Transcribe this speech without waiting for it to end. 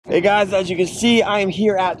Hey guys, as you can see, I am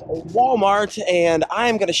here at Walmart and I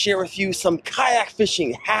am going to share with you some kayak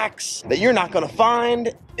fishing hacks that you're not going to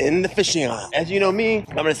find in the fishing aisle. As you know me,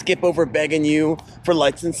 I'm going to skip over begging you for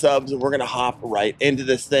likes and subs and we're going to hop right into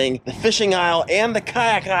this thing. The fishing aisle and the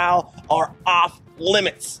kayak aisle are off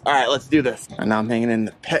limits. All right, let's do this. And now I'm hanging in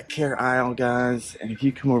the pet care aisle, guys. And if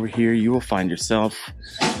you come over here, you will find yourself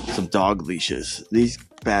some dog leashes. These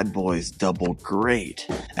bad boys double great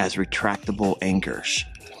as retractable anchors.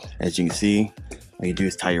 As you can see, all you do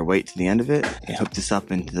is tie your weight to the end of it and hook this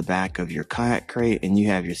up into the back of your kayak crate and you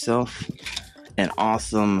have yourself an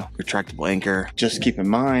awesome retractable anchor. Just keep in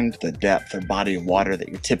mind the depth or body of water that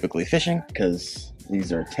you're typically fishing, because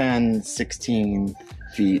these are 10, 16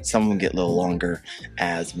 feet. Some of them get a little longer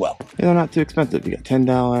as well. They're not too expensive. You got $10,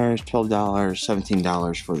 $12,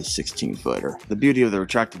 $17 for the 16-footer. The beauty of the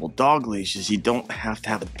retractable dog leash is you don't have to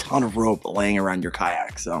have a ton of rope laying around your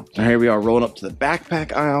kayak. So here we are rolling up to the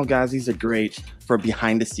backpack aisle, guys. These are great for a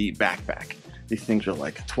behind-the-seat backpack. These things are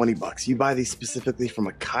like 20 bucks. You buy these specifically from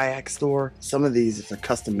a kayak store. Some of these, if they're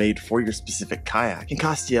custom made for your specific kayak, can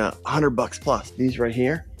cost you 100 bucks plus. These right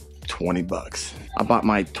here, 20 bucks. I bought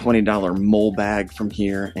my $20 mole bag from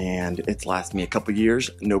here and it's lasted me a couple years,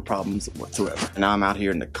 no problems whatsoever. And now I'm out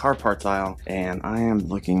here in the car parts aisle and I am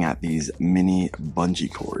looking at these mini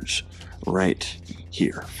bungee cords right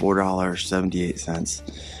here, $4.78.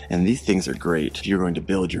 And these things are great if you're going to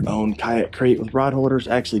build your own kayak crate with rod holders.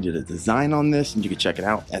 I actually did a design on this and you can check it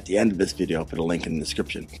out at the end of this video. I'll put a link in the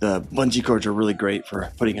description. The bungee cords are really great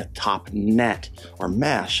for putting a top net or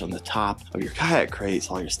mesh on the top of your kayak crate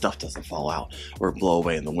so all your stuff doesn't fall out or blow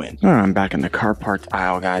away in the wind. All right, I'm back in the car parts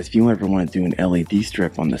aisle, guys. If you ever want to do an LED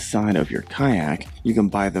strip on the side of your kayak, you can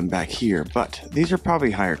buy them back here, but these are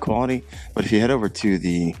probably higher quality. But if you head over to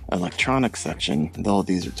the electronics section, though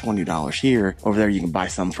these are $20 here, over there you can buy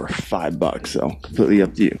some for $5, so completely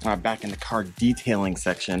up to you. All right, back in the car detailing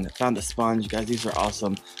section, found a sponge, guys. These are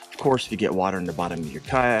awesome. Of course, if you get water in the bottom of your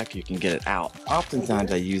kayak, you can get it out.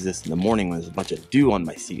 Oftentimes I use this in the morning when there's a bunch of dew on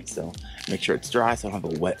my seat, so make sure it's dry so I don't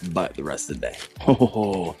have a wet butt the rest of the day.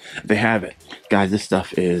 Oh, they have it. Guys, this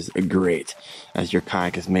stuff is great. As your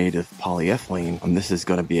kayak is made of polyethylene, this is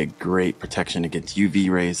going to be a great protection against UV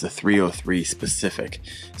rays, the 303 specific.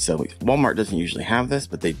 So Walmart doesn't usually have this,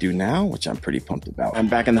 but they do now, which I'm pretty pumped about. I'm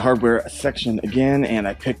back in the hardware section again, and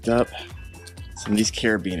I picked up some of these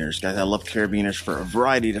carabiners. Guys, I love carabiners for a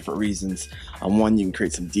variety of different reasons. One, you can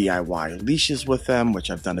create some DIY leashes with them, which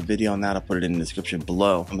I've done a video on that. I'll put it in the description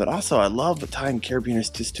below. But also, I love tying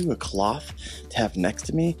carabiners just to a cloth to have next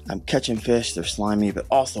to me. I'm catching fish, they're slimy, but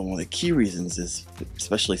also one of the key reasons is,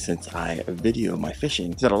 especially since I video my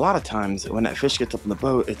fishing, is that a lot of times when that fish gets up in the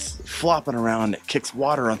boat, it's flopping around, it kicks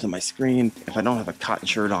water onto my screen. If I don't have a cotton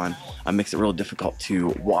shirt on, it makes it real difficult to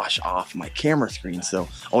wash off my camera screen. So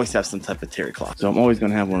I always have some type of terry cloth. So I'm always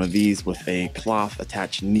gonna have one of these with a cloth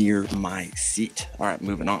attached near my seat. All right,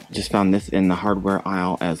 moving on. Just found this in the hardware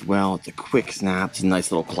aisle as well. It's a quick snap. It's a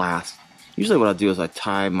nice little clasp. Usually what I do is I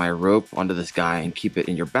tie my rope onto this guy and keep it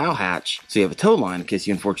in your bow hatch so you have a tow line in case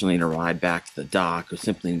you unfortunately need to ride back to the dock or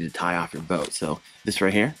simply need to tie off your boat. So this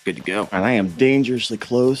right here, good to go. And I am dangerously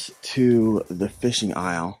close to the fishing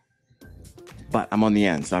aisle, but I'm on the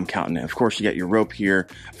end, so I'm counting it. Of course, you got your rope here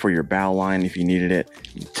for your bow line if you needed it.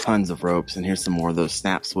 Tons of ropes, and here's some more of those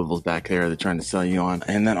snap swivels back there they're trying to sell you on.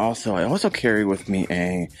 And then also, I also carry with me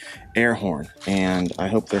a air horn, and I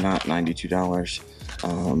hope they're not $92.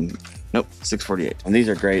 Nope, $6.48. And these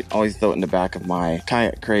are great. Always throw it in the back of my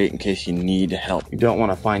kayak crate in case you need help. You don't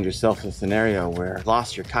want to find yourself in a scenario where you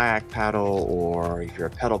lost your kayak paddle, or if you're a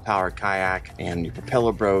pedal powered kayak and your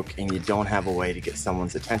propeller broke and you don't have a way to get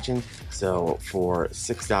someone's attention. So for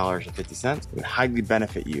 $6.50, it would highly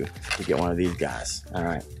benefit you to get one of these guys. All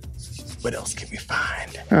right. What else can we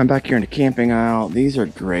find? I'm back here in the camping aisle. These are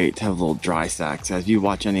great to have little dry sacks. As you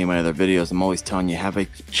watch any of my other videos, I'm always telling you, have a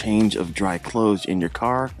change of dry clothes in your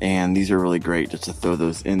car. And these are really great just to throw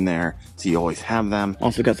those in there so you always have them.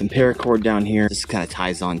 Also got some paracord down here. This kind of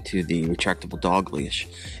ties on to the retractable dog leash.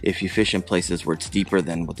 If you fish in places where it's deeper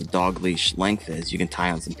than what the dog leash length is, you can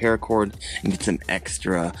tie on some paracord and get some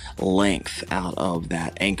extra length out of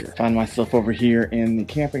that anchor. Find myself over here in the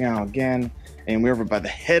camping aisle again. And we're over by the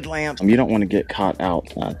headlamps. You don't want to get caught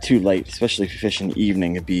out too late, especially if you fish in the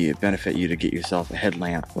evening. It'd benefit you to get yourself a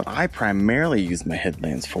headlamp. What I primarily use my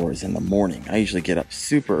headlamps for is in the morning. I usually get up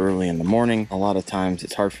super early in the morning. A lot of times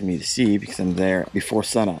it's hard for me to see because I'm there before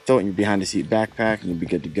sunup. Throw it in your behind the seat backpack and you'll be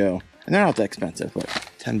good to go. And they're not that expensive,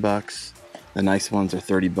 like 10 bucks. The nice ones are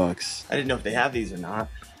 30 bucks. I didn't know if they have these or not.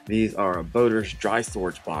 These are a boater's dry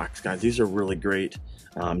storage box. Guys, these are really great.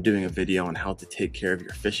 doing a video on how to take care of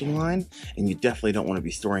your fishing line, and you definitely don't want to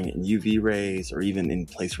be storing it in UV rays or even in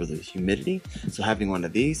place where there's humidity. So having one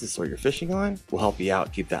of these to store your fishing line will help you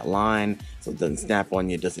out, keep that line so it doesn't snap on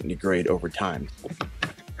you, it doesn't degrade over time.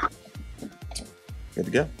 Good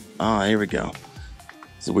to go. Ah, here we go.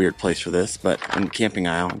 It's a weird place for this, but in the camping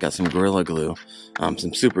aisle, I got some Gorilla Glue,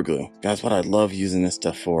 some super glue. Guys, what I love using this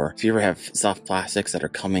stuff for, if you ever have soft plastics that are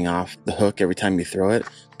coming off the hook every time you throw it,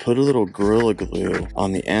 put a little Gorilla Glue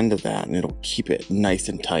on the end of that and it'll keep it nice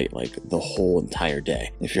and tight like the whole entire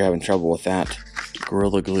day. If you're having trouble with that,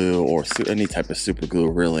 Gorilla Glue or any type of super glue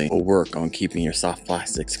really will work on keeping your soft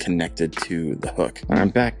plastics connected to the hook. I'm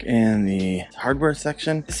back in the hardware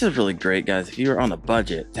section. This is really great, guys. If you're on a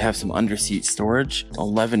budget to have some underseat storage,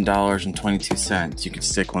 $11.22, you can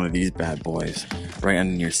stick one of these bad boys right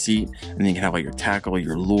under your seat, and then you can have like your tackle,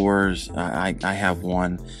 your lures. I have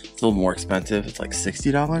one. It's a little more expensive. It's like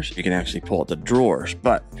 $60. You can actually pull out the drawers,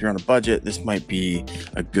 but if you're on a budget, this might be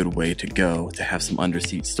a good way to go to have some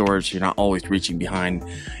underseat storage. So you're not always reaching behind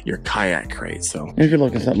your kayak crate. So if you're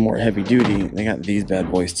looking for something more heavy duty, they got these bad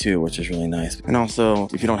boys too, which is really nice. And also,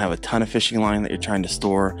 if you don't have a ton of fishing line that you're trying to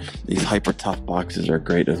store, these Hyper Tough boxes are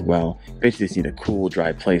great as well. Basically, just need a cool,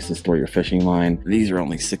 dry place to store your fishing line. These are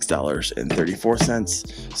only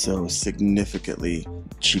 $6.34, so significantly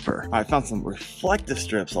cheaper. I found some reflective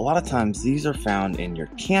strips. A lot of times these are found in your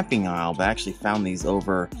camping aisle, but I actually found these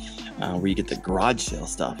over where you get the garage sale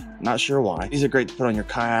stuff. Not sure why. These are great to put on your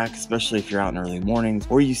kayak, especially if you're out in early mornings,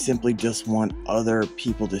 or you simply just want other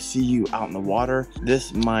people to see you out in the water.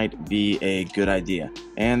 This might be a good idea.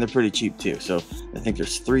 And they're pretty cheap too. So I think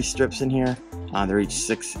there's 3 strips in here. They're each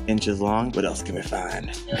 6 inches long. What else can we find?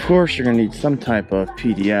 Of course, you're gonna need some type of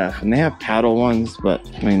PDF, and they have paddle ones, but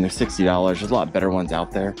I mean, they're $60. There's a lot better ones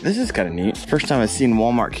out there. This is kind of neat. First time I've seen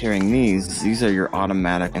Walmart carrying these. These are your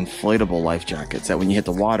automatic inflatable life jackets that when you hit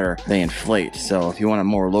the water, they inflate. So if you want a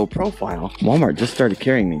more low profile, Walmart just started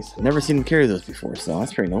carrying these. Never seen them carry those before, so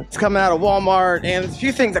that's pretty cool. It's coming out of Walmart, and there's a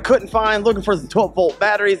few things I couldn't find. Looking for the 12-volt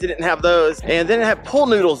batteries, they didn't have those. And then it had pull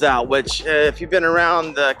noodles out, which if you've been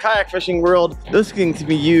around the kayak fishing world, those can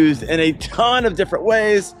be used in a ton of different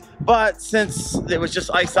ways. But since it was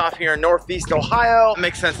just iced off here in Northeast Ohio, it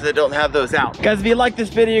makes sense that they don't have those out. Guys, if you like this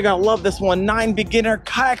video, you're gonna love this one. 9 beginner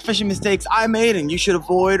kayak fishing mistakes I made and you should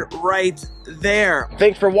avoid right there.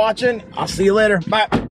 Thanks for watching. I'll see you later. Bye.